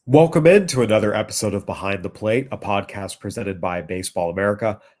Welcome into another episode of Behind the Plate, a podcast presented by Baseball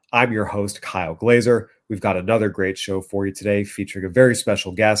America. I'm your host, Kyle Glazer. We've got another great show for you today featuring a very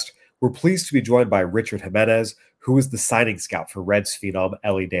special guest. We're pleased to be joined by Richard Jimenez, who is the signing scout for Reds phenom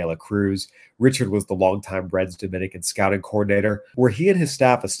Elly De La Cruz. Richard was the longtime Reds Dominican scouting coordinator, where he and his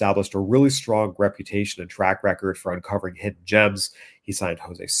staff established a really strong reputation and track record for uncovering hidden gems. He signed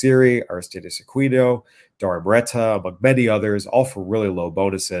Jose Siri, Aristides Aquino, Darim Moreta, among many others, all for really low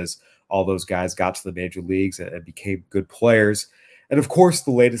bonuses. All those guys got to the major leagues and became good players. And of course, the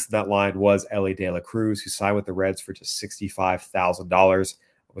latest in that line was Elly De La Cruz, who signed with the Reds for just $65,000.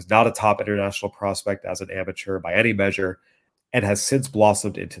 Was not a top international prospect as an amateur by any measure, and has since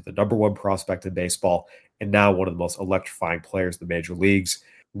blossomed into the number one prospect in baseball and now one of the most electrifying players in the major leagues.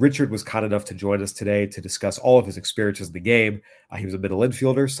 Richard was kind enough to join us today to discuss all of his experiences in the game. He was a middle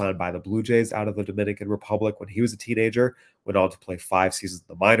infielder signed by the Blue Jays out of the Dominican Republic when he was a teenager, went on to play 5 seasons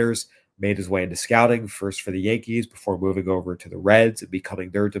in the minors, made his way into scouting, first for the Yankees before moving over to the Reds and becoming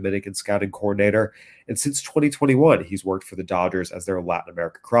their Dominican scouting coordinator. And since 2021, he's worked for the Dodgers as their Latin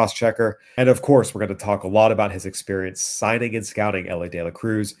America cross-checker. And of course, we're going to talk a lot about his experience signing and scouting Elly De La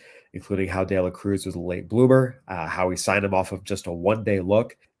Cruz, including how De La Cruz was a late bloomer, how he signed him off of just a one-day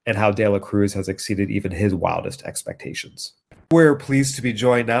look, and how De La Cruz has exceeded even his wildest expectations. We're pleased to be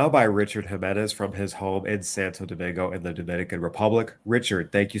joined now by Richard Jimenez from his home in Santo Domingo in the Dominican Republic.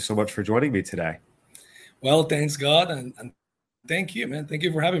 Richard, thank you so much for joining me today. Well, thanks God, and thank you, man. Thank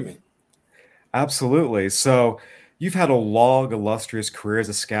you for having me. Absolutely. So you've had a long, illustrious career as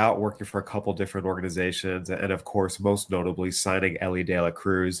a scout, working for a couple different organizations, and of course, most notably, signing Elly De La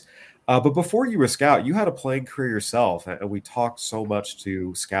Cruz. But before you were a scout, you had a playing career yourself, and we talked so much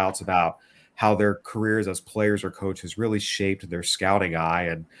to scouts about how their careers as players or coaches really shaped their scouting eye.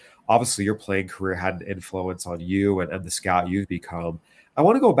 And obviously your playing career had an influence on you and the scout you've become. I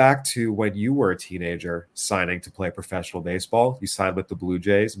want to go back to when you were a teenager signing to play professional baseball. You signed with the Blue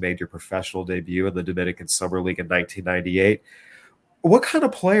Jays, made your professional debut in the Dominican Summer League in 1998. What kind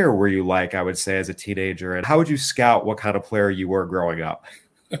of player were you like, I would say, as a teenager? And how would you scout what kind of player you were growing up?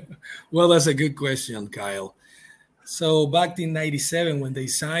 Well, that's a good question, Kyle. So back in 97, when they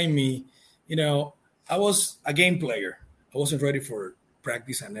signed me, I was a game player. I wasn't ready for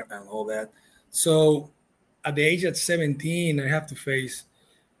practice and all that. So at the age of 17, I have to face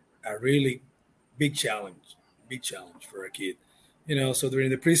a really big challenge for a kid. So during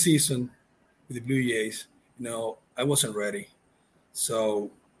the preseason with the Blue Jays, I wasn't ready.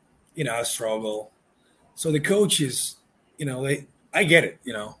 So, I struggled. So the coaches, I get it,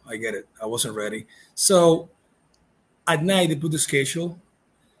 I get it. I wasn't ready. So at night, they put the schedule.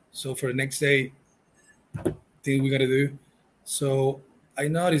 So for the next day, thing we got to do. So I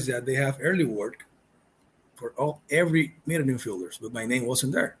noticed that they have early work for every middle infielders, but my name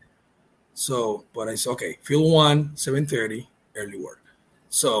wasn't there. So, but I said, okay, field 1, 7:30, early work.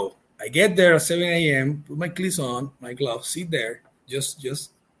 So I get there at 7 a.m., put my cleats on, my gloves, sit there, just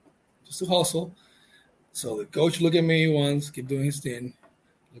to hustle. So the coach look at me once, keep doing his thing.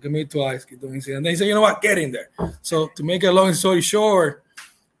 Look at me twice, keep doing his thing. And they say, you know what, get in there. So to make a long story short,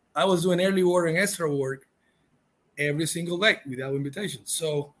 I was doing early work and extra work every single day without invitation.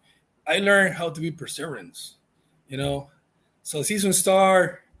 So I learned how to be perseverance, So season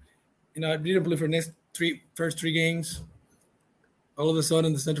start, I didn't play for the first three games. All of a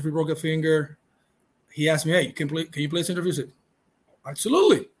sudden, the center field broke a finger. He asked me, hey, can you play center field? I said,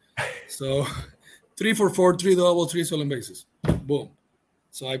 absolutely. So 3 for 4, 3 doubles, 3 stolen bases. Boom.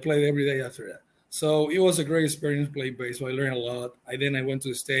 So I played every day after that. So it was a great experience playing baseball. I learned a lot. Then I went to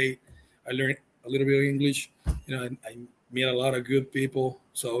the state. I learned a little bit of English. I met a lot of good people.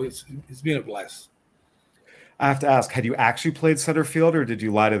 So it's been a blast. I have to ask, had you actually played center field, or did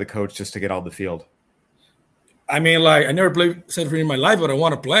you lie to the coach just to get on the field? I mean, I never played center field in my life, but I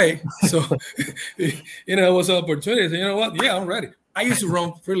want to play. So, it was an opportunity. So, you know what? Yeah, I'm ready. I used to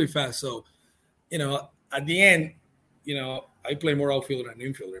run really fast. So, at the end, I play more outfielder than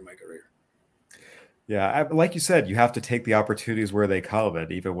infielder in my career. Yeah, like you said, you have to take the opportunities where they come,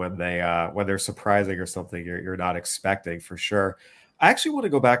 and even when they're surprising or something you're not expecting, for sure. I actually want to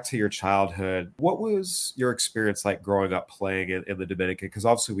go back to your childhood. What was your experience like growing up playing in the Dominican? Because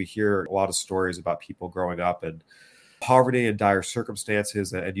obviously we hear a lot of stories about people growing up in poverty and dire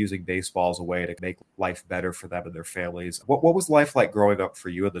circumstances and using baseball as a way to make life better for them and their families. What was life like growing up for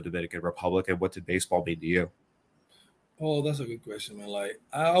you in the Dominican Republic, and what did baseball mean to you? Oh, that's a good question, man.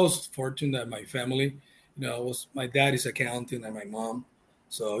 I was fortunate that my family, my dad is accountant and my mom.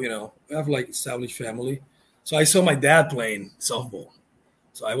 So, we have established family. So I saw my dad playing softball.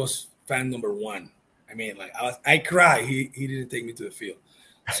 So I was fan number one. I mean, I cried. He didn't take me to the field.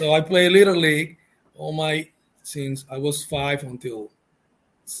 So I played Little League since I was 5 until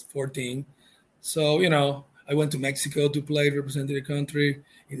 14. So, I went to Mexico to play, represent the country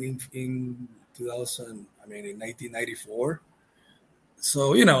in 2000, in 1994.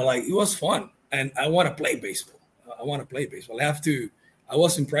 So, like it was fun. And I want to play baseball. I want to play baseball. I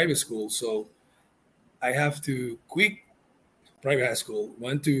was in private school, so I have to quit private high school,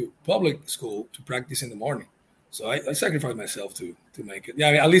 went to public school to practice in the morning. So I sacrificed myself to make it. Yeah,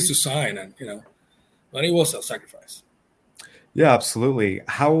 at least to sign, and but it was a sacrifice. Yeah, absolutely.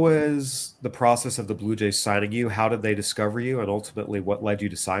 How was the process of the Blue Jays signing you? How did they discover you, and ultimately, what led you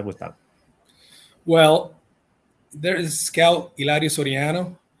to sign with them? Well, there is scout Hilario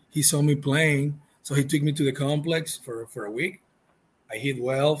Soriano. He saw me playing, so he took me to the complex for a week. I hit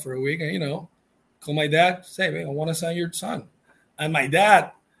well for a week, and call my dad, say, "Man, I want to sign your son." And my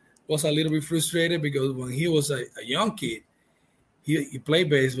dad was a little bit frustrated because when he was a young kid, he played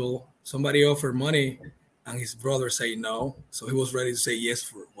baseball. Somebody offered money, and his brother said no, so he was ready to say yes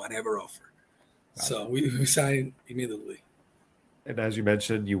for whatever offer. So we signed immediately. And as you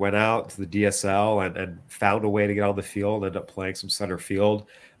mentioned, you went out to the DSL and found a way to get on the field, ended up playing some center field.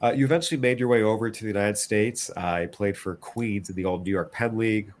 You eventually made your way over to the United States. You played for Queens in the old New York Penn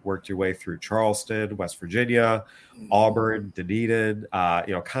League, worked your way through Charleston, West Virginia, Auburn, Dunedin,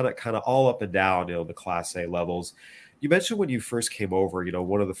 kind of all up and down, the Class A levels. You mentioned when you first came over,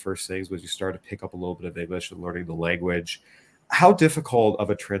 one of the first things was you started to pick up a little bit of English and learning the language. How difficult of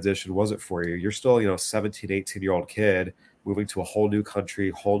a transition was it for you? You're still, 17, 18-year-old kid moving to a whole new country,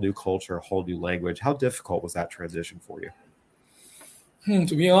 whole new culture, whole new language. How difficult was that transition for you?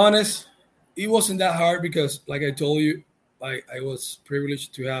 To be honest, it wasn't that hard because, like I told you, I was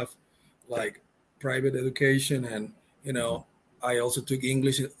privileged to have like private education, and I also took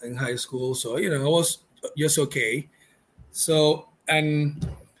English in high school, so I was just okay. So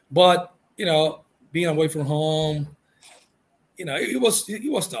but being away from home, it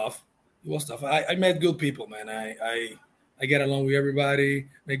was tough. It was tough. I met good people, man. I get along with everybody,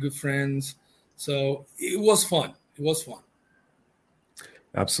 make good friends. So it was fun. It was fun.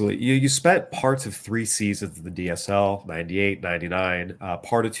 Absolutely. You spent parts of 3 seasons in the DSL, 98, 99,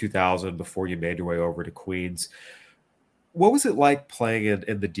 part of 2000 before you made your way over to Queens. What was it like playing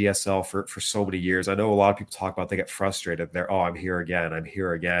in the DSL for so many years? I know a lot of people talk about they get frustrated. They're, I'm here again. I'm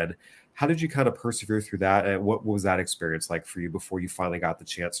here again. How did you kind of persevere through that? And what was that experience like for you before you finally got the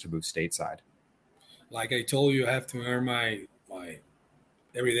chance to move stateside? Like I told you, I have to earn my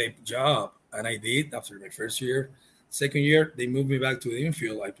everyday job, and I did after my first year. Second year, they moved me back to the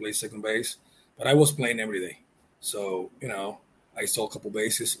infield. I played second base, but I was playing every day. So I stole a couple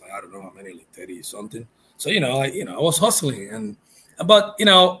bases. I don't know how many, like 30 something. So I was hustling, but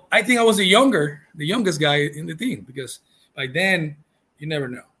I think I was the youngest guy in the team because by then you never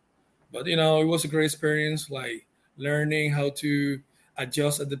know. But it was a great experience, like learning how to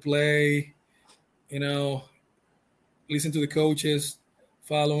adjust at the play. Listen to the coaches,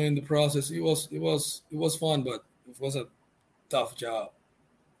 following the process. It was fun, but it was a tough job.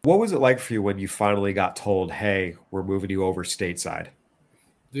 What was it like for you when you finally got told, hey, we're moving you over stateside?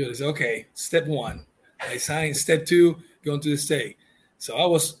 Dude, it's okay. Step 1, I signed. Step 2, going to the state. So I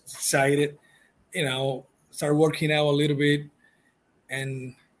was excited, start working out a little bit,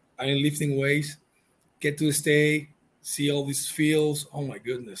 and lifting weights, get to the state, see all these fields. Oh my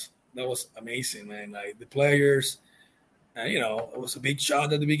goodness. That was amazing, man. Like the players, it was a big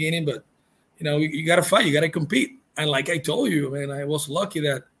shot at the beginning, but you got to fight, you got to compete. And like I told you, man, I was lucky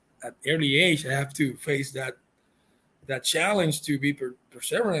that at early age I have to face that challenge to be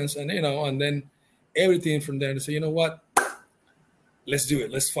perseverance, and and then everything from there to say, what, let's do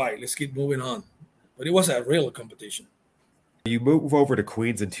it, let's fight, let's keep moving on. But it was a real competition. You move over to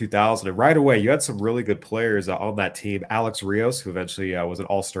Queens in 2000, and right away you had some really good players on that team. Alex Rios, who eventually was an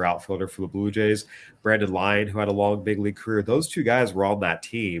all-star outfielder for the Blue Jays. Brandon Lyon, who had a long big league career. Those two guys were on that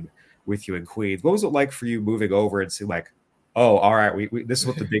team with you in Queens. What was it like for you moving over and seeing like, oh, all right, this is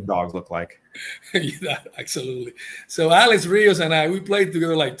what the big dogs look like? Yeah, absolutely. So Alex Rios and we played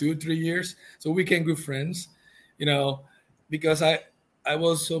together like 2 or 3 years. So we became good friends, because I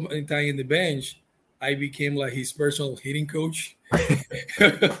was so many times in the bench. I became like his personal hitting coach. I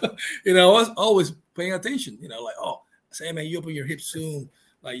was always paying attention, like, oh, say, man, you open your hips soon,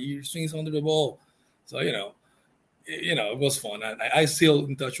 like your swings under the ball. So, it was fun. I still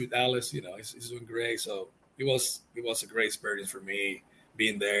in touch with Alice, he's doing great. So it was a great experience for me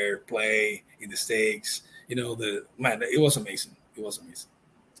being there, play in the States. It was amazing. It was amazing.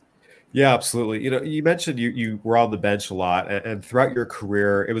 Yeah, absolutely. You mentioned you were on the bench a lot, and throughout your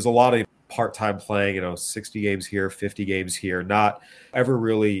career, it was a lot of part-time playing, 60 games here, 50 games here, not ever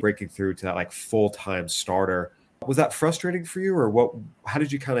really breaking through to that like full-time starter. Was that frustrating for you, or how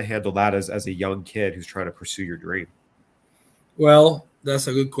did you kind of handle that as a young kid who's trying to pursue your dream? Well, that's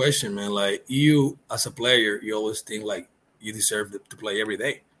a good question, man. Like you as a player, you always think like you deserve to play every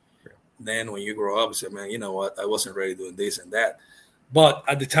day. Yeah. Then when you grow up, you say, man, you know what? I wasn't ready doing this and that. But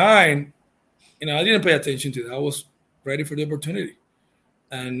at the time, I didn't pay attention to that. I was ready for the opportunity.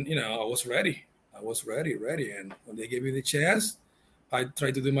 And, I was ready. I was ready. And when they gave me the chance, I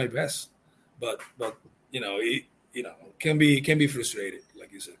tried to do my best. But it can be frustrated.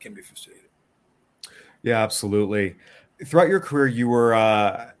 Like you said, can be frustrated. Yeah, absolutely. Throughout your career, you were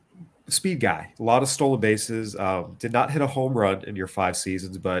a speed guy, a lot of stolen bases, did not hit a home run in your 5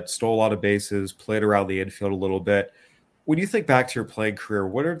 seasons, but stole a lot of bases, played around the infield a little bit. When you think back to your playing career,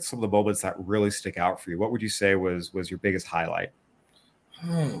 what are some of the moments that really stick out for you? What would you say was your biggest highlight?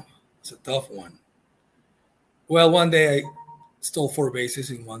 Oh, it's a tough one. Well, one day I stole 4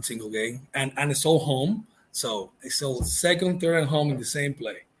 bases in one single game, and I stole home. So I stole second, third, and home in the same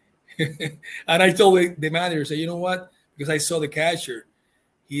play. And I told the manager, say, you know what? Because I saw the catcher,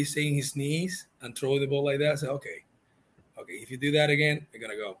 he's saying his knees and throw the ball like that. I said, okay, if you do that again, I'm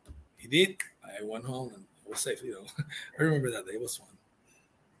gonna go. He did. I went home and I was safe. I remember that day. It was fun.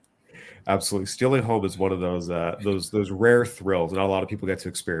 Absolutely, stealing home is one of those rare thrills. Not a lot of people get to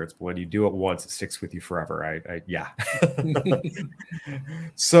experience, but when you do it once, it sticks with you forever. Yeah.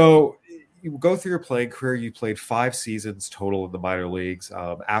 So you go through your playing career. You played 5 seasons total in the minor leagues.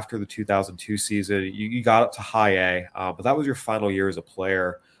 After the 2002 season, you got up to high A, but that was your final year as a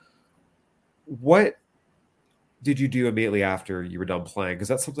player. What did you do immediately after you were done playing? Because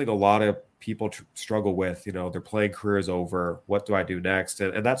that's something a lot of people struggle with. Their playing career is over. What do I do next?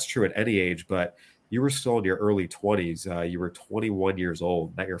 And that's true at any age, but you were still in your early 20s. You were 21 years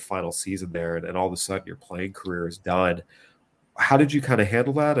old, not your final season there, and all of a sudden your playing career is done. How did you kind of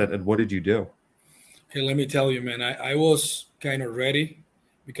handle that, and what did you do? Hey, let me tell you, man, I was kind of ready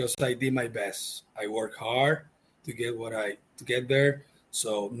because I did my best. I worked hard to get there,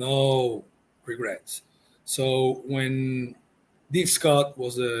 so no regrets. So when Dick Scott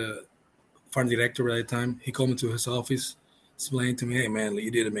was the farm director at the time, he called me to his office, explained to me, "Hey, man, you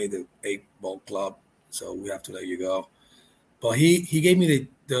didn't make the 8-ball club, so we have to let you go." But he gave me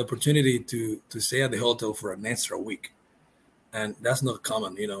the opportunity to stay at the hotel for an extra week, and that's not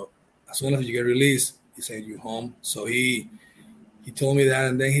common. As soon as you get released, he send you home. So he told me that,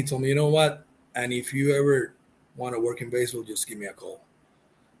 and then he told me, you know what? And if you ever want to work in baseball, just give me a call.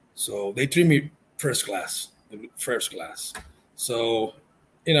 So they treat me first class. So,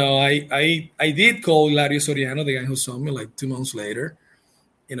 I did call Hilario Soriano, the guy who saw me like 2 months later.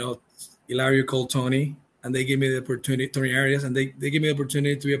 Hilario called Tony, and they gave me the opportunity, Tony Arias, and they gave me the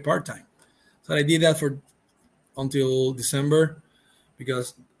opportunity to be a part-time. So I did that until December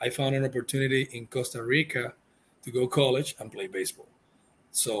because I found an opportunity in Costa Rica to go college and play baseball.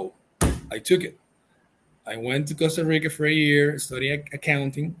 So I took it. I went to Costa Rica for a year, studied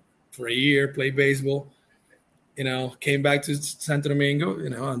accounting for a year, played baseball, came back to Santo Domingo,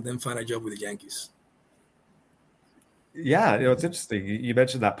 and then find a job with the Yankees. Yeah, it's interesting. You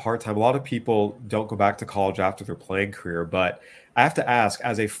mentioned that part-time. A lot of people don't go back to college after their playing career, but I have to ask,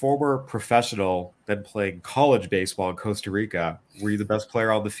 as a former professional then playing college baseball in Costa Rica, were you the best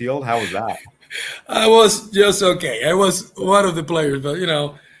player on the field? How was that? I was just okay. I was one of the players, but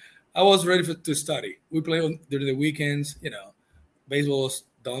I was ready to study. We play during the weekends. Baseball was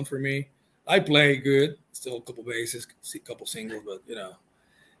done for me. I play good, still a couple bases, a couple singles, but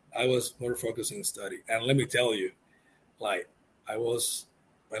I was more focused on study. And let me tell you, like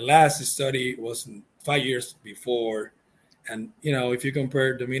my last study was 5 years before, and if you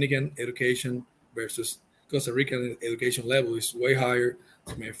compare Dominican education versus Costa Rican education level, is way higher.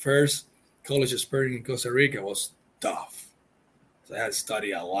 So my first college experience in Costa Rica was tough. So I had to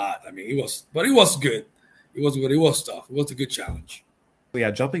study a lot. I mean, it was good. It was good. It was tough. It was a good challenge. Yeah,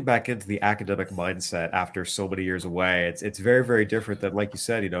 jumping back into the academic mindset after so many years away, it's very, very different than, like you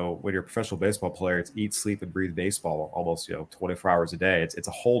said, when you're a professional baseball player, it's eat, sleep, and breathe baseball almost, 24 hours a day. It's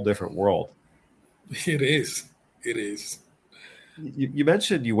a whole different world. It is. It is. You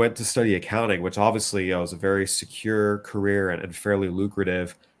mentioned you went to study accounting, which obviously is a very secure career and fairly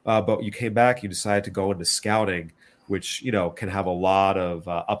lucrative. But you came back, you decided to go into scouting, which can have a lot of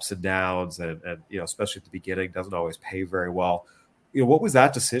ups and downs, and especially at the beginning, doesn't always pay very well. What was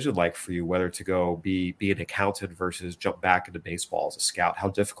that decision like for you, whether to go be an accountant versus jump back into baseball as a scout? How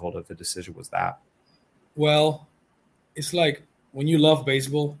difficult of a decision was that? Well, it's like when you love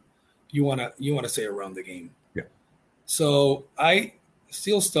baseball, you wanna stay around the game. Yeah. So I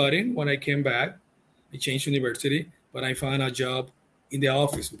still studying. When I came back, I changed university, but I found a job in the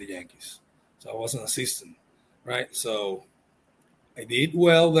office with the Yankees. So I was an assistant, right? So I did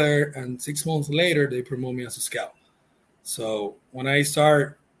well there, and 6 months later, they promoted me as a scout. So when I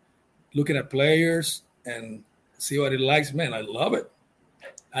start looking at players and see what it likes, man, I love it.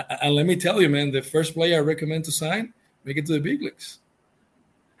 And let me tell you, man, the first player I recommend to sign, make it to the big leagues.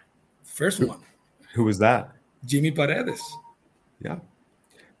 First one. Who was that? Jimmy Paredes. Yeah,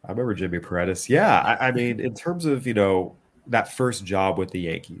 I remember Jimmy Paredes. Yeah, I mean, in terms of, that first job with the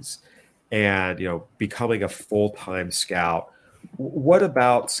Yankees and, becoming a full-time scout, what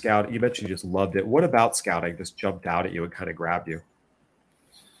about scouting? You mentioned you just loved it. What about scouting just jumped out at you and kind of grabbed you?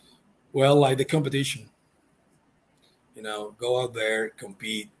 Well, like the competition. Go out there,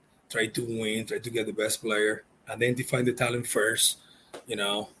 compete, try to win, try to get the best player, identify the talent first.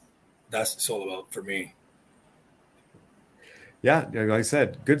 That's it's all about for me. Yeah, like I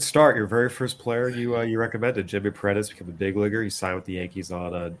said, good start. Your very first player you recommended, Jimmy Paredes, became a big leaguer. He signed with the Yankees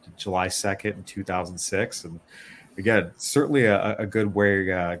on July 2nd in 2006, and again, certainly a good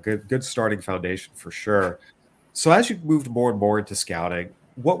way, good starting foundation for sure. So as you moved more and more into scouting,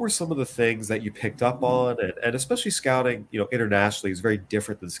 what were some of the things that you picked up on, and especially scouting, internationally is very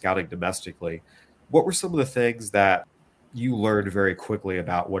different than scouting domestically. What were some of the things that you learned very quickly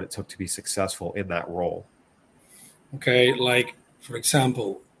about what it took to be successful in that role? Okay, like for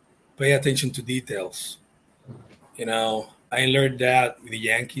example, pay attention to details. I learned that with the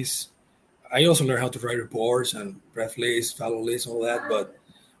Yankees. I also learned how to write reports and press lists, follow lists, all that. But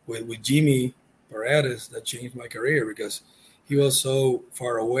with Jimmy Paredes, that changed my career because he was so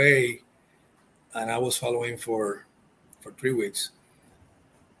far away, and I was following for 3 weeks.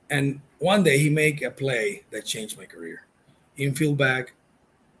 And one day he made a play that changed my career. Infield back,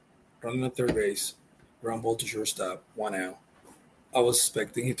 running at third base, ground ball to shortstop, 1 out. I was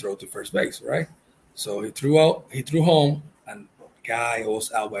expecting he throw to first base, right? So he threw home, and the guy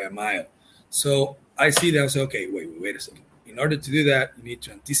was out by a mile. So I see that. I say, okay, wait a second. In order to do that, you need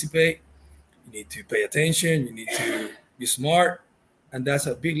to anticipate, you need to pay attention, you need to be smart, and that's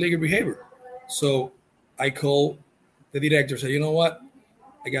a big leaguer behavior. So I call the director, say, you know what?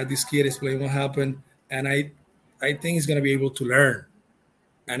 I got this kid explain what happened, and I think he's gonna be able to learn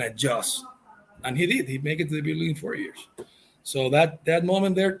and adjust. And he did. He made it to the big league in 4 years. So that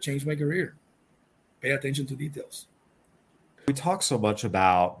moment there changed my career. Pay attention to details. We talk so much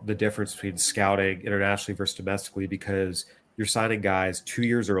about the difference between scouting internationally versus domestically because you're signing guys 2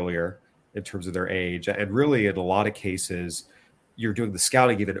 years earlier in terms of their age. And really, in a lot of cases, you're doing the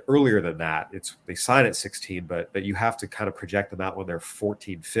scouting even earlier than that. They sign at 16, but you have to kind of project them out when they're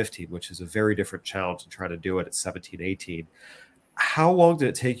 14, 15, which is a very different challenge than trying to do it at 17, 18. How long did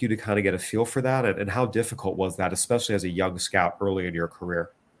it take you to kind of get a feel for that? And how difficult was that, especially as a young scout early in your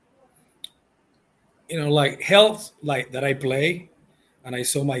career? Like health, like that I play, and I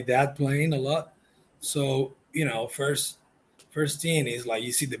saw my dad playing a lot. So, first thing is like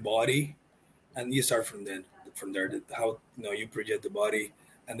you see the body, and you start from then from there. How you project the body,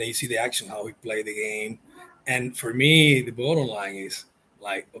 and then you see the action, how he play the game. And for me, the bottom line is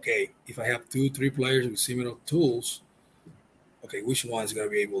like, okay, if I have 2, 3 players with similar tools, okay, which one is going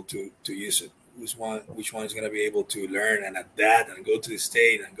to be able to use it? Which one is going to be able to learn and adapt and go to the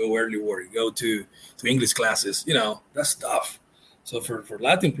state and go early work, go to English classes? That's tough. So for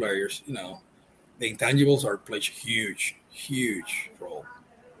Latin players, the intangibles play a huge role.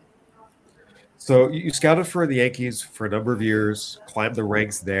 So you scouted for the Yankees for a number of years, climbed the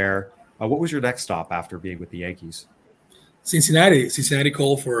ranks there. What was your next stop after being with the Yankees? Cincinnati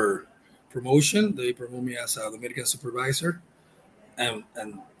called for promotion. They promoted me as a Dominican supervisor, and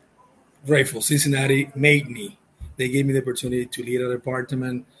grateful. Cincinnati made me. They gave me the opportunity to lead a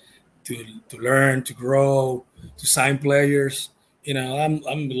department, to learn, to grow, to sign players.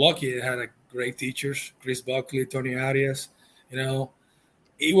 I'm lucky. I had great teachers, Chris Buckley, Tony Arias.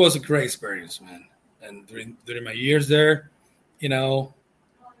 It was a great experience, man. And during my years there,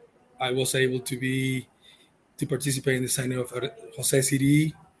 I was able to participate in the signing of Jose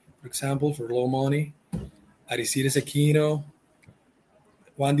Siri, for example, for low money, Aristides Aquino,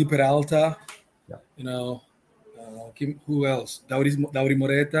 Wandy Peralta, Yeah. Who else? Dauri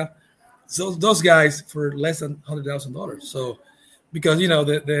Moreta. So those guys for less than $100,000. So because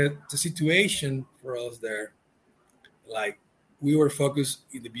the situation for us there, like we were focused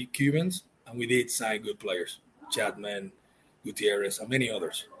in the big Cubans, and we did sign good players, Chapman, Gutierrez, and many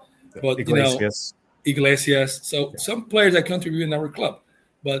others. But Iglesias. So some players that contribute in our club,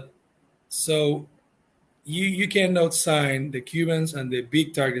 but so you cannot sign the Cubans and the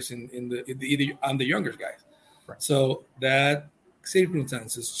big targets in the younger guys. Right. So that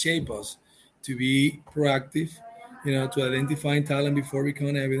circumstances shape us to be proactive, to identify talent before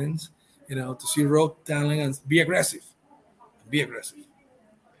becoming evidence, to see raw talent and be aggressive. Be aggressive.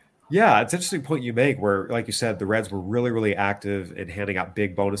 Yeah, it's an interesting point you make where, like you said, the Reds were really, really active in handing out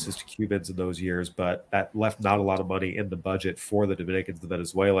big bonuses to Cubans in those years, but that left not a lot of money in the budget for the Dominicans, the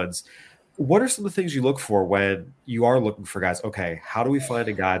Venezuelans. What are some of the things you look for when you are looking for guys? Okay, how do we find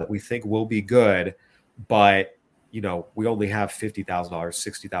a guy that we think will be good, but we only have $50,000,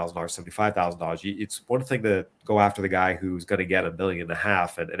 $60,000, $75,000. It's one thing to go after the guy who's going to get $1.5 million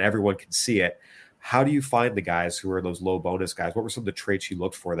and everyone can see it. How do you find the guys who are those low bonus guys? What were some of the traits you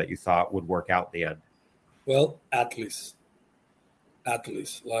looked for that you thought would work out in the end? Well, athletes,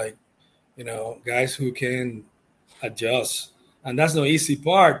 like, guys who can adjust. And that's no easy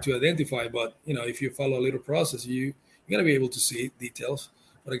part to identify. But, if you follow a little process, you're going to be able to see details.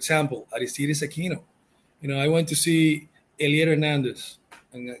 For example, Aristides Aquino. I went to see Elier Hernandez,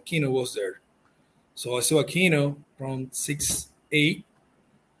 and Aquino was there. So I saw Aquino from 6'8",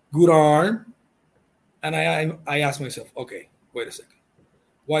 good arm. And I asked myself, okay, wait a second.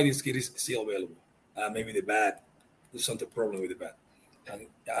 Why this kid is still available? Maybe the bat, there's something problem with the bat.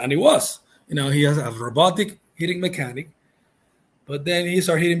 And it was. He has a robotic hitting mechanic. But then he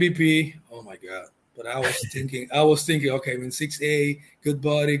started hitting BP. Oh, my God. But I was thinking, okay, 6'8", good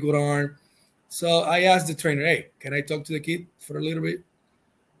body, good arm. So I asked the trainer, hey, can I talk to the kid for a little bit?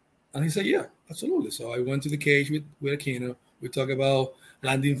 And he said, yeah, absolutely. So I went to the cage with Aquino. We talked about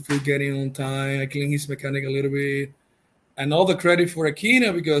landing foot, getting on time. I cleaned his mechanic a little bit. And all the credit for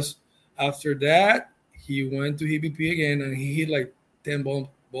Aquino, because after that, he went to hit BP again, and he hit like 10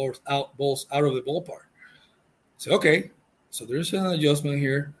 balls out of the ballpark. So, okay, so there's an adjustment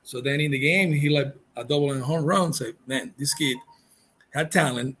here. So then in the game, he like a double and home run. Say, man, this kid had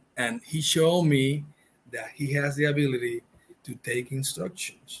talent, and he showed me that he has the ability to take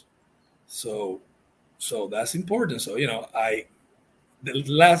instructions. So that's important. So, the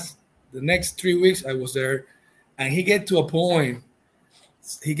next 3 weeks I was there, and he get to a point,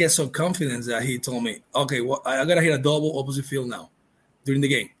 he gets some confidence that he told me, okay, well, I got to hit a double opposite field now during the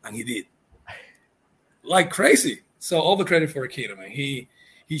game. And he did. Like crazy. So all the credit for Aquino, man. He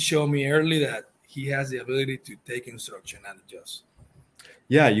showed me early that he has the ability to take instruction and adjust.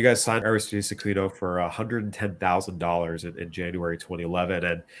 Yeah, you guys signed Aristides Aquino for $110,000 in January 2011.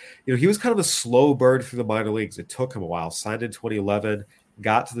 And, he was kind of a slow bird through the minor leagues. It took him a while. Signed in 2011,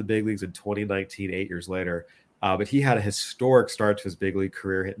 got to the big leagues in 2019, 8 years later. But he had a historic start to his big league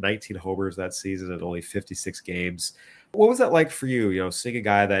career, hit 19 homers that season in only 56 games. What was that like for you, seeing a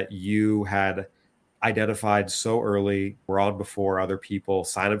guy that you had identified so early, were on before other people,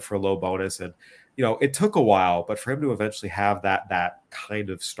 sign him for a low bonus, and it took a while, but for him to eventually have that kind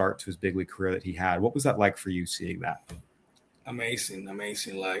of start to his big league career that he had, what was that like for you seeing that? Amazing.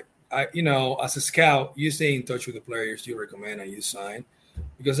 Like, as a scout, you stay in touch with the players you recommend and you sign,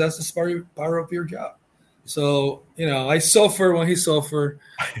 because that's the part of your job. So, I suffer when he suffers.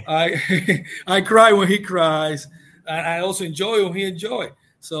 I cry when he cries. And I also enjoy when he enjoys.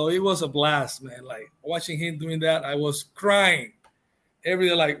 So it was a blast, man. Like, watching him doing that, I was crying every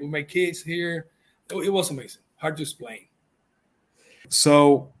day, like with my kids here. It was amazing. Hard to explain.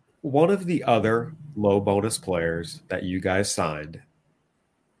 So one of the other low bonus players that you guys signed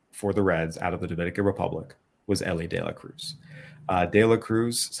for the Reds out of the Dominican Republic was Elly De La Cruz. De La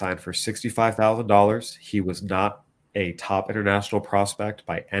Cruz signed for $65,000. He was not a top international prospect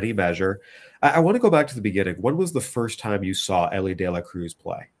by any measure. I want to go back to the beginning. When was the first time you saw Elly De La Cruz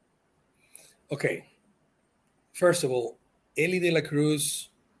play? Okay. First of all, Elly De La Cruz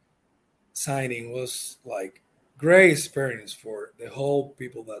signing was like great experience for the whole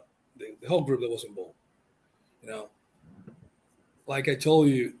people that the whole group that was involved. Like I told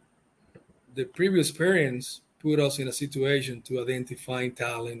you, the previous experience put us in a situation to identify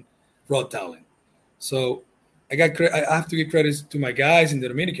talent, raw talent. So I have to give credit to my guys in the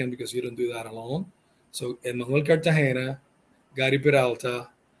Dominican, because you don't do that alone. So Emmanuel Cartagena, Gary Peralta,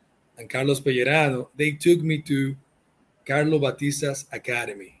 and Carlos Pellerano, they took me to Carlos Batista's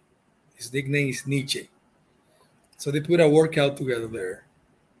academy. His nickname is Nietzsche. So they put a workout together there.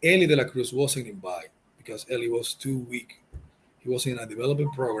 Elly De La Cruz wasn't invited because Elly was too weak. He was in a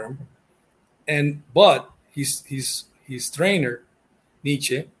development program. But his trainer,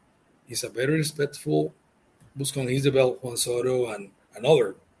 Nietzsche, is a very respectful Buscon. He's developed Juan Soto and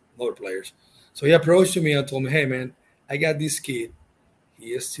other players. So he approached me and told me, hey, man, I got this kid.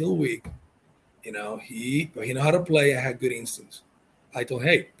 He is still weak. He know how to play. I had good instincts. I told him,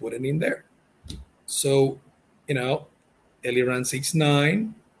 hey, put him in there. So, Elly ran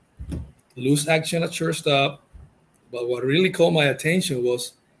 6'9", loose action at shortstop, But what really caught my attention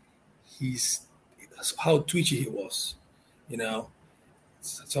was his how twitchy he was. You know,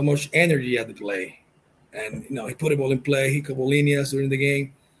 so much energy at the play, and he put the ball in play. He couple líneas during the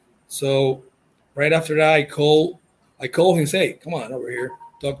game. So right after that, I called him, say, come on over here,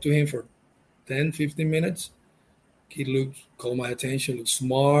 talk to him for 10, 15 minutes. He called my attention, looked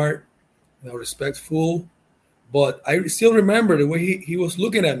smart, respectful. But I still remember the way he was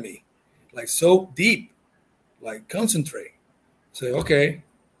looking at me, like so deep, like concentrate. Say, okay,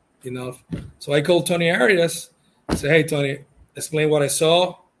 enough. So I called Tony Arias. I said, hey, Tony, explain what I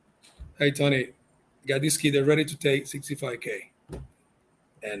saw. Hey, Tony, got this kid, they're ready to take 65K.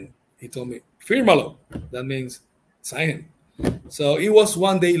 And he told me, firmalo. That means sign him. So it was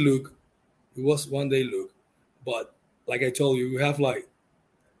one day look. But like I told you, we have like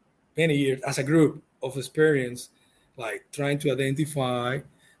many years as a group of experience, like trying to identify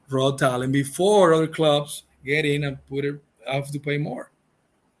raw talent before other clubs get in and have to pay more.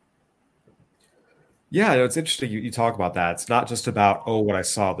 Yeah, it's interesting you talk about that. It's not just about, oh, what I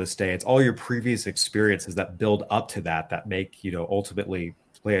saw this day. It's all your previous experiences that build up to that make, ultimately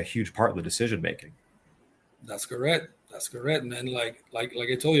play a huge part in the decision making. That's correct, man. Like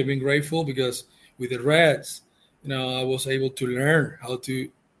I told you, I've been grateful because with the Reds, I was able to learn how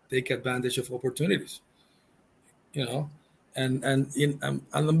to take advantage of opportunities. And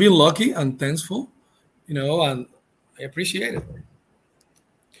I'm being lucky and thankful, and I appreciate it.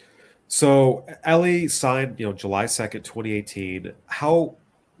 So Elly signed, July 2nd, 2018. How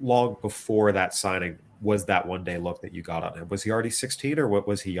long before that signing was that one day look that you got on him? Was he already 16 or what,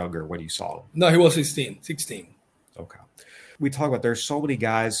 was he younger when you saw him? No, he was 16. Okay. We talk about there's so many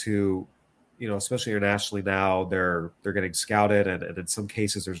guys who, especially internationally now, they're getting scouted, and in some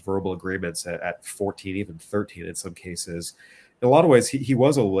cases there's verbal agreements at 14, even 13 in some cases. In a lot of ways, he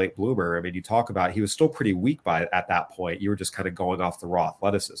was a late bloomer. I mean, you talk about he was still pretty weak at that point. You were just kind of going off the raw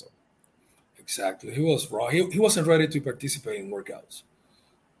athleticism. Exactly. He was raw. He wasn't ready to participate in workouts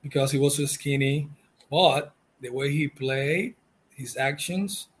because he was so skinny. But the way he played, his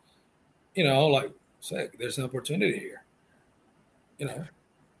actions, like say, there's an opportunity here.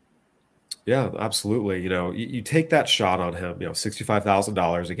 Yeah, absolutely. You take that shot on him,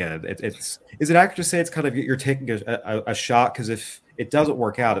 $65,000 again. Is it accurate to say it's kind of you're taking a shot because if it doesn't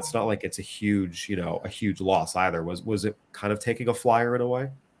work out, it's not like it's a huge loss either. Was it kind of taking a flyer in a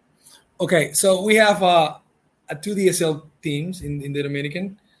way? Okay, so we have two DSL teams in the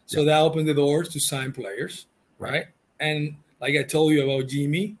Dominican, so that opened the doors to sign players, right? And like I told you about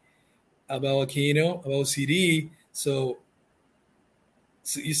Jimmy, about Aquino, about CD, so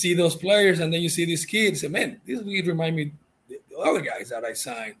you see those players, and then you see these kids, and man, this would remind me of the other guys that I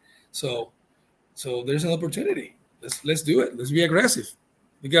signed. So there's an opportunity. Let's do it. Let's be aggressive,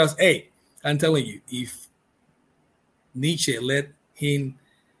 because hey, I'm telling you, if Nietzsche let him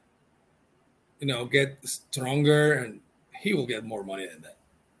get stronger, and he will get more money than that.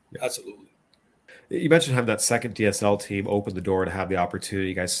 Yeah. Absolutely. You mentioned having that second DSL team open the door to have the opportunity.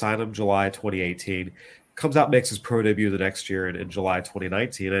 You guys signed him July 2018. Comes out, makes his pro debut the next year in July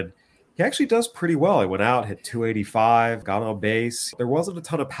 2019. And he actually does pretty well. He went out, hit 285, got on base. There wasn't a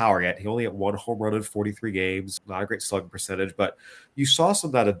ton of power yet. He only hit one home run in 43 games. Not a great slugging percentage, but you saw some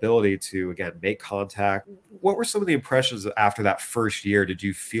of that ability to, again, make contact. What were some of the impressions after that first year? Did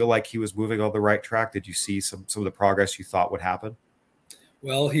you feel like he was moving on the right track? Did you see some of the progress you thought would happen?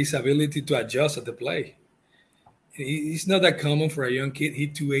 Well, his ability to adjust at the play. It's not that common for a young kid.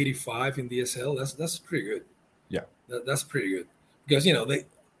 Hit 285 in DSL. That's pretty good. Yeah, that's pretty good because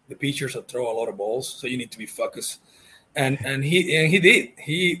the pitchers throw a lot of balls, so you need to be focused. And he did.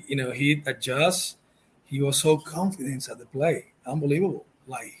 He adjusts. He was so confident at the play, unbelievable.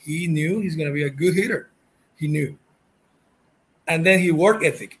 Like he knew he's gonna be a good hitter. He knew. And then he work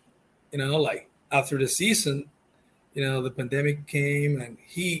ethic. Like after the season, the pandemic came, and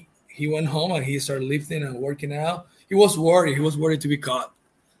he went home and he started lifting and working out. He was worried. He was worried to be caught.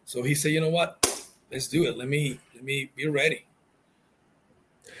 So he said, you know what? Let's do it. Let me be ready.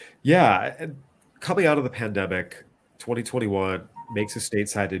 Yeah. And coming out of the pandemic, 2021 makes his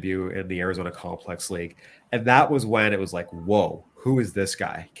stateside debut in the Arizona Complex League. And that was when it was like, whoa, who is this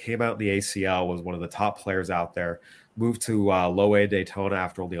guy? Came out in the ACL, was one of the top players out there, moved to low A Daytona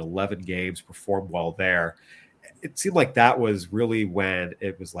after only 11 games, performed well there. It seemed like that was really when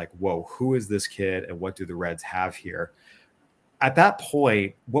it was like, whoa, who is this kid and what do the Reds have here? At that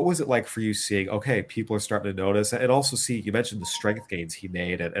point, what was it like for you seeing, okay, people are starting to notice, and also see, you mentioned the strength gains he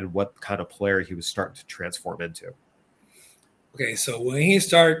made and what kind of player he was starting to transform into? Okay, so when he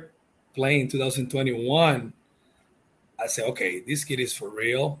started playing in 2021, I said, okay, this kid is for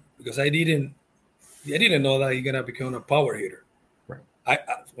real, because I didn't I didn't know that he's gonna become a power hitter. Right.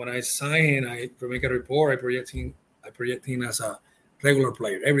 When I sign him, I make a report. I project him as a regular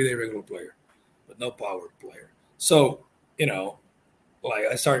player, everyday regular player, but no power player. So like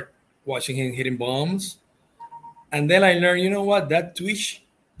I start watching him hitting bombs, and then I learned, that twitch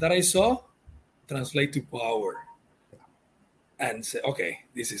that I saw translate to power, and say, okay,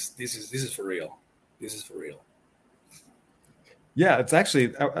 this is for real. This is for real. Yeah, it's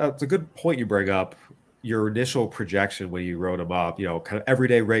a good point you bring up. Your initial projection when you wrote him up, kind of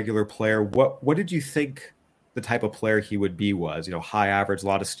everyday regular player. What did you think the type of player he would be was? High average, a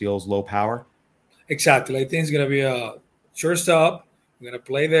lot of steals, low power. Exactly. I think it's gonna be a shortstop. I'm gonna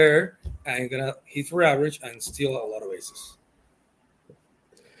play there, and I'm gonna hit for average and steal a lot of bases.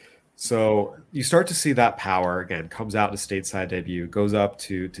 So you start to see that power again, comes out in a stateside debut, goes up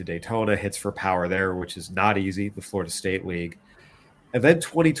to Daytona, hits for power there, which is not easy, the Florida State League. And then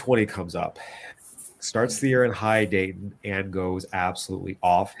 2020 comes up, starts the year in high Dayton and goes absolutely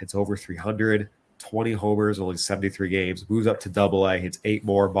off, hits over 300, 20 homers, only 73 games, moves up to double A, hits 8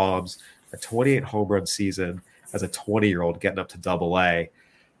 more bombs, a 28 home run season as a 20-year-old getting up to double A.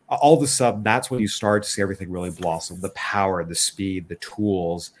 All of a sudden, that's when you start to see everything really blossom, the power, the speed, the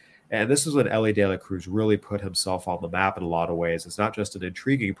tools. And this is when Elly De La Cruz really put himself on the map in a lot of ways. It's not just an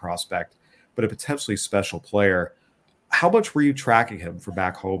intriguing prospect, but a potentially special player. How much were you tracking him from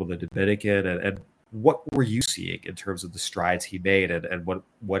back home in the Dominican, and what were you seeing in terms of the strides he made and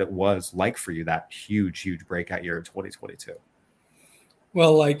what it was like for you, that huge breakout year in 2022?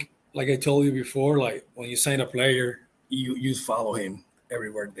 Well, like I told you before, like when you sign a player, you follow him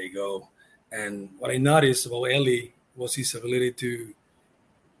everywhere they go. And what I noticed about Elly was his ability to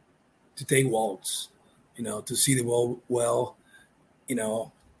take walks, to see the ball well,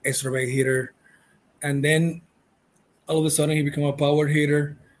 extra base hitter, and then all of a sudden he become a power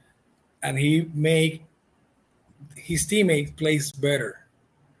hitter, and he make his teammate plays better.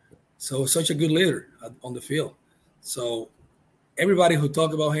 So such a good leader on the field. So everybody who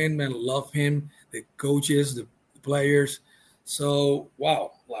talked about him and love him, the coaches, the players. So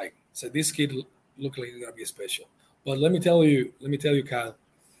wow, so this kid look like he's gonna be special. But let me tell you, Kyle,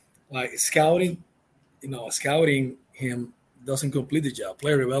 like scouting him doesn't complete the job.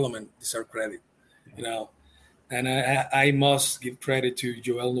 Player development deserves credit, and I must give credit to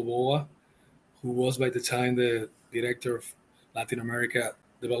Joel Novoa, who was by the time the director of Latin America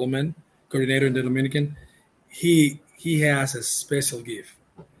development coordinator in the Dominican. He has a special gift.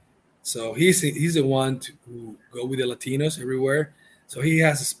 So he's the one who go with the Latinos everywhere. So he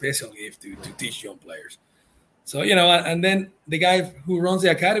has a special gift to teach young players. So and then the guy who runs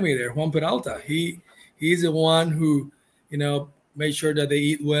the academy there, Juan Peralta, he's the one who made sure that they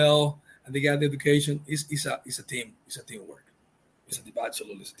eat well and they got the education. It's a team. It's a teamwork.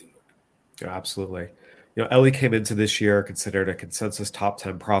 Absolutely it's a teamwork. Yeah, absolutely. Elly came into this year considered a consensus top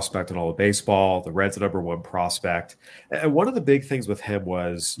 10 prospect in all of baseball, the Reds' #1 prospect. And one of the big things with him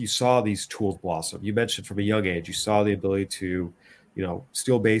was you saw these tools blossom. You mentioned from a young age, you saw the ability to,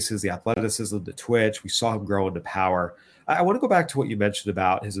 steal bases, the athleticism, the twitch. We saw him grow into power. I want to go back to what you mentioned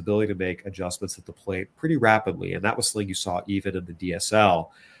about his ability to make adjustments at the plate pretty rapidly. And that was something you saw even in the DSL.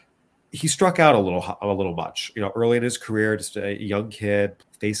 He struck out a little much, early in his career, just a young kid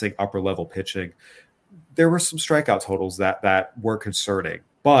facing upper level pitching. There were some strikeout totals that were concerning,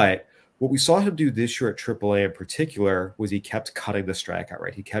 but what we saw him do this year at AAA in particular was he kept cutting the strikeout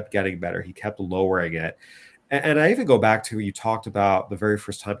rate. He kept getting better. He kept lowering it. And I even go back to you talked about the very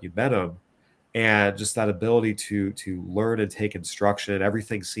first time you met him and just that ability to learn and take instruction, and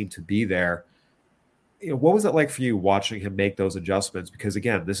everything seemed to be there. What was it like for you watching him make those adjustments? Because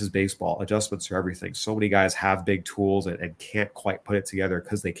again, this is baseball. Adjustments are everything. So many guys have big tools and can't quite put it together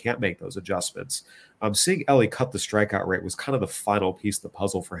because they can't make those adjustments. Seeing Elly cut the strikeout rate was kind of the final piece of the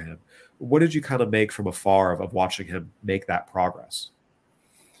puzzle for him. What did you kind of make from afar of watching him make that progress?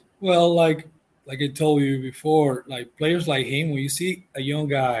 Well, like I told you before, like players like him, when you see a young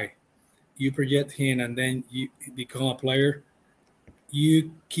guy, you project him and then you become a player,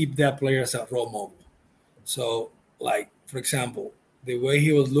 you keep that player as a role model. So, like, for example, the way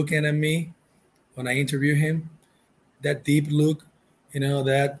he was looking at me when I interviewed him, that deep look,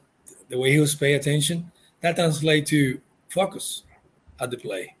 that the way he was paying attention, that translates to focus at the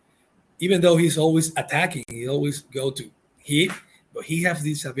play. Even though he's always attacking, he always go to hit, but he has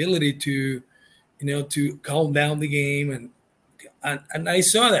this ability to, to calm down the game. And I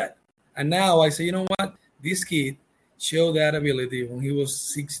saw that. And now I say, you know what? This kid showed that ability when he was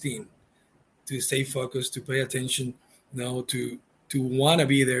 16. To stay focused, to pay attention, to want to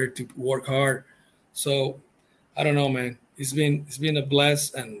be there, to work hard. So I don't know, man. It's been a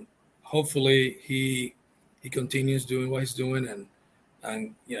blast, and hopefully he continues doing what he's doing,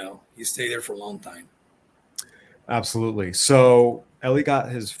 and he stay there for a long time. Absolutely. So Elly got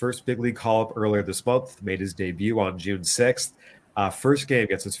his first big league call-up earlier this month, made his debut on June 6th. First game,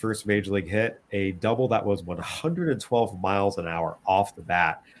 gets his first major league hit, a double that was 112 miles an hour off the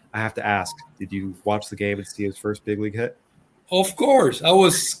bat. I have to ask, did you watch the game and see his first big league hit? Of course. I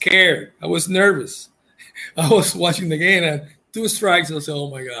was scared. I was nervous. I was watching the game and 2 strikes. I said, oh,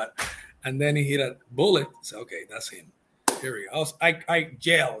 my God. And then he hit a bullet. I said, okay, that's him. Here we go. I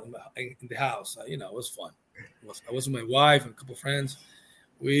yelled in the house. It was fun. I was with my wife and a couple of friends.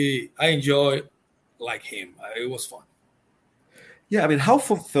 I enjoyed like him. It was fun. Yeah, I mean, how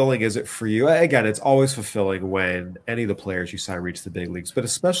fulfilling is it for you? Again, it's always fulfilling when any of the players you sign reach the big leagues, but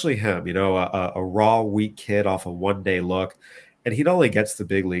especially him, a raw, weak kid off a one-day look. And he not only gets the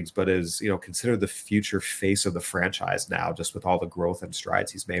big leagues, but is, considered the future face of the franchise now, just with all the growth and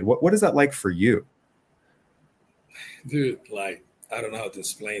strides he's made. What is that like for you? Dude, I don't know how to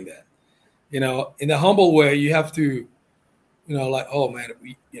explain that. In a humble way, you have to, oh man,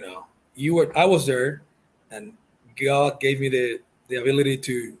 I was there, and God gave me the ability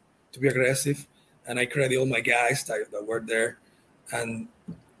to be aggressive, and I credit all my guys that were there, and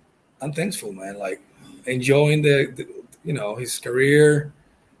I'm thankful, man. Enjoying the his career,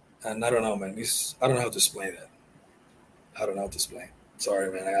 and I don't know, man. I don't know how to explain that. I don't know how to explain.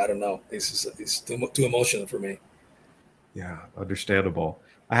 Sorry, man. I don't know. It's too emotional for me. Yeah, understandable.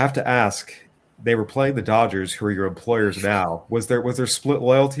 I have to ask, they were playing the Dodgers, who are your employers now. Was there split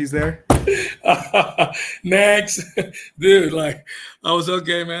loyalties there? Next, dude, I was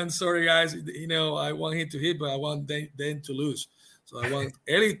okay, man. Sorry, guys. I want him to hit, but I want them to lose. So I want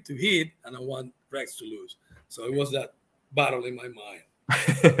Elly to hit, and I want Rex to lose. So it was that battle in my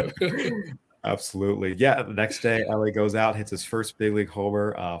mind. Absolutely. Yeah, the next day, Elly goes out, hits his first big league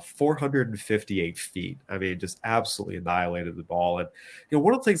homer, 458 feet. I mean, just absolutely annihilated the ball. And,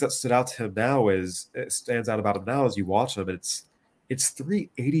 one of the things that stood out to him now stands out about him now as you watch him, it's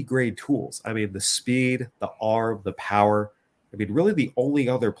 380 grade tools. I mean, the speed, the arm, the power. I mean, really the only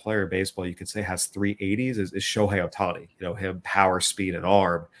other player in baseball you could say has 380s is Shohei Ohtani, him, power, speed, and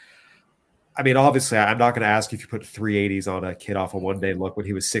arm. I mean, obviously, I'm not going to ask if you put 380s on a kid off a one-day look when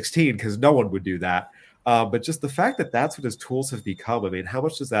he was 16, because no one would do that. But just the fact that that's what his tools have become, I mean, how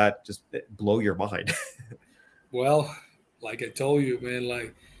much does that just blow your mind? Well, like I told you,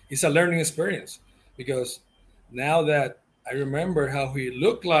 man, it's a learning experience, because now that I remember how he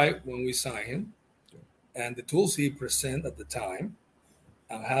looked like when we signed him and the tools he presented at the time,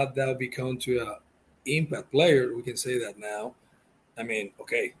 and how that become to an impact player, we can say that now. I mean,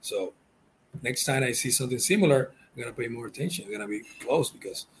 okay, so next time I see something similar, I'm gonna pay more attention. I'm gonna be close,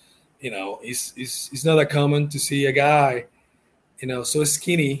 because it's not that common to see a guy, so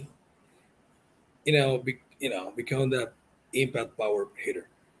skinny, become that impact power hitter.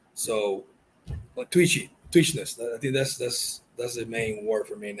 So twitchiness. I think that's the main word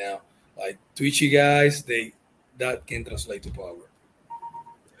for me now. Twitchy guys, that can translate to power.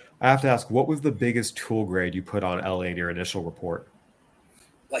 I have to ask, what was the biggest tool grade you put on Elly in your initial report?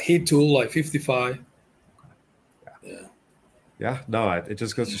 Hit tool, 55. Yeah, no, it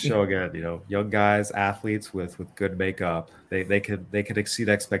just goes to show again, young guys, athletes with good makeup, they can exceed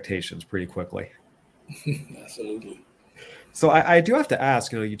expectations pretty quickly. Absolutely. So I do have to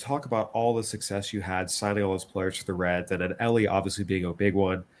ask, you talk about all the success you had signing all those players for the Reds, and then Elly obviously being a big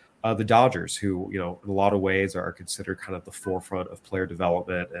one. The Dodgers, who, in a lot of ways are considered kind of the forefront of player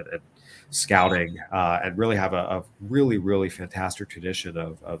development and scouting, and really have a really, really fantastic tradition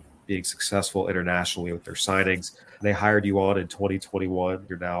of being successful internationally with their signings. They hired you on in 2021.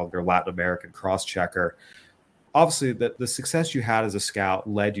 You're now their Latin American cross-checker. Obviously, the success you had as a scout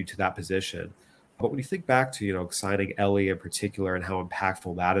led you to that position. But when you think back to, signing Elly in particular and how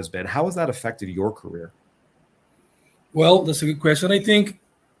impactful that has been, how has that affected your career? Well, that's a good question. I think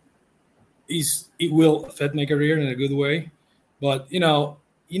it will affect my career in a good way. But, you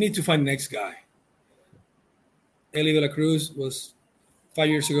need to find the next guy. Elly De La Cruz was 5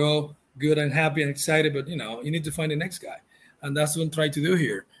 years ago, good and happy and excited, but, you need to find the next guy. And that's what I'm trying to do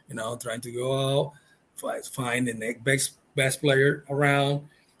here, trying to go out, find the next best player around.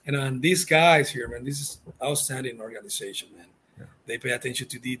 And on these guys here, man, this is outstanding organization, man. Yeah. They pay attention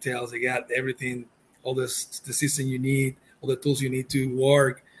to details. They got everything, all the system you need, all the tools you need to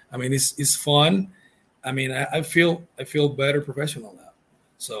work. I mean, it's fun. I mean, I feel better professional now.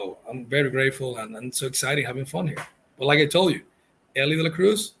 So I'm very grateful and so excited having fun here. But like I told you, Elly De La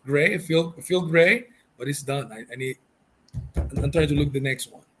Cruz, great. I feel great, but it's done. I'm trying to look the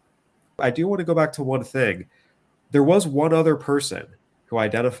next one. I do want to go back to one thing. There was one other person who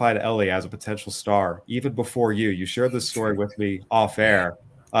identified Elly as a potential star even before you. You shared this story with me off air.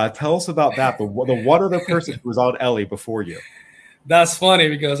 Tell us about that. The one other person who was on Elly before you. That's funny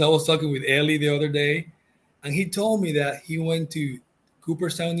because I was talking with Elly the other day, and he told me that he went to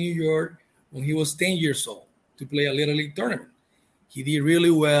Cooperstown, New York, when he was 10 years old to play a Little League tournament. He did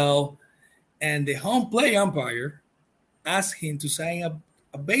really well, and the home plate umpire asked him to sign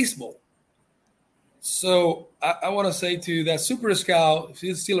a baseball. So I want to say to that super scout, if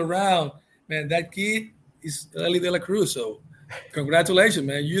he's still around, man, that kid is Elly De La Cruz. So congratulations,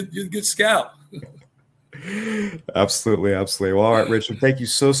 man. You're a good scout. Absolutely. Well, all right, Richard, thank you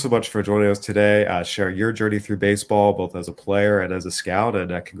so much for joining us today, sharing your journey through baseball, both as a player and as a scout,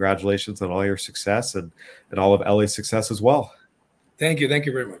 and congratulations on all your success and all of Elly's success as well. Thank you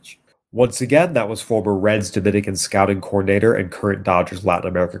very much. Once again, that was former Reds Dominican scouting coordinator and current Dodgers Latin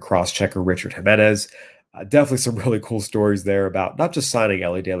America cross-checker Richard Jimenez. Definitely some really cool stories there about not just signing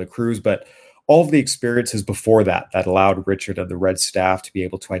Elly De La Cruz, but all of the experiences before that allowed Richard and the Reds staff to be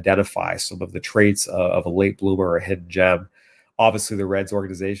able to identify some of the traits of a late bloomer or a hidden gem. Obviously, the Reds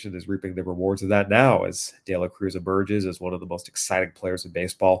organization is reaping the rewards of that now as De La Cruz emerges as one of the most exciting players in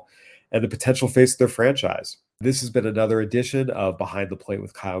baseball and the potential face of their franchise. This has been another edition of Behind the Plate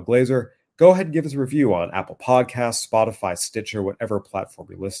with Kyle Glazer. Go ahead and give us a review on Apple Podcasts, Spotify, Stitcher, whatever platform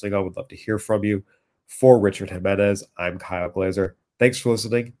you're listening on. We'd love to hear from you. For Richard Jimenez, I'm Kyle Glazer. Thanks for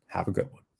listening. Have a good one.